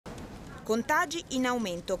Contagi in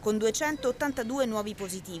aumento con 282 nuovi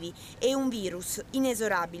positivi e un virus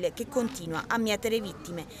inesorabile che continua a mietere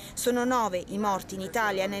vittime. Sono 9 i morti in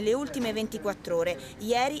Italia nelle ultime 24 ore.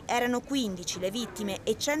 Ieri erano 15 le vittime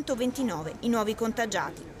e 129 i nuovi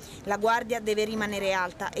contagiati. La guardia deve rimanere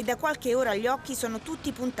alta e da qualche ora gli occhi sono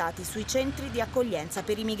tutti puntati sui centri di accoglienza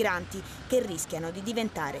per i migranti che rischiano di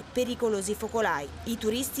diventare pericolosi focolai. I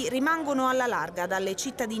turisti rimangono alla larga dalle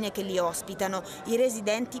cittadine che li ospitano, i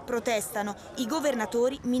residenti protestano, i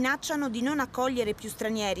governatori minacciano di non accogliere più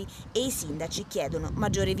stranieri e i sindaci chiedono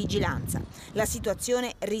maggiore vigilanza. La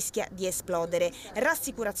situazione rischia di esplodere.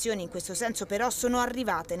 Rassicurazioni in questo senso però sono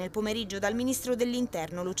arrivate nel pomeriggio dal ministro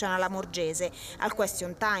dell'Interno Luciana Lamorgese. Al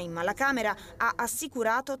question time la Camera ha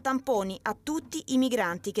assicurato tamponi a tutti i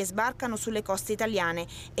migranti che sbarcano sulle coste italiane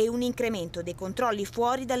e un incremento dei controlli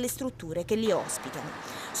fuori dalle strutture che li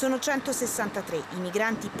ospitano. Sono 163 i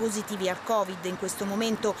migranti positivi al Covid in questo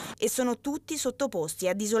momento e sono tutti sottoposti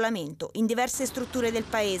ad isolamento in diverse strutture del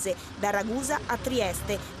paese, da Ragusa a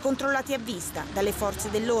Trieste, controllati a vista dalle forze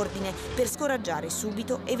dell'ordine per scoraggiare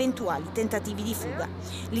subito eventuali tentativi di fuga.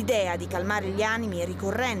 L'idea di calmare gli animi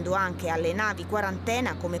ricorrendo anche alle navi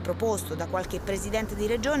quarantena, come proposto da qualche presidente di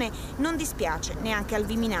regione, non dispiace neanche al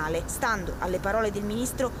Viminale. Stando alle parole del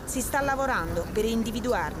ministro, si sta lavorando per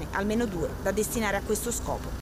individuarne almeno 2 da destinare a questo scopo.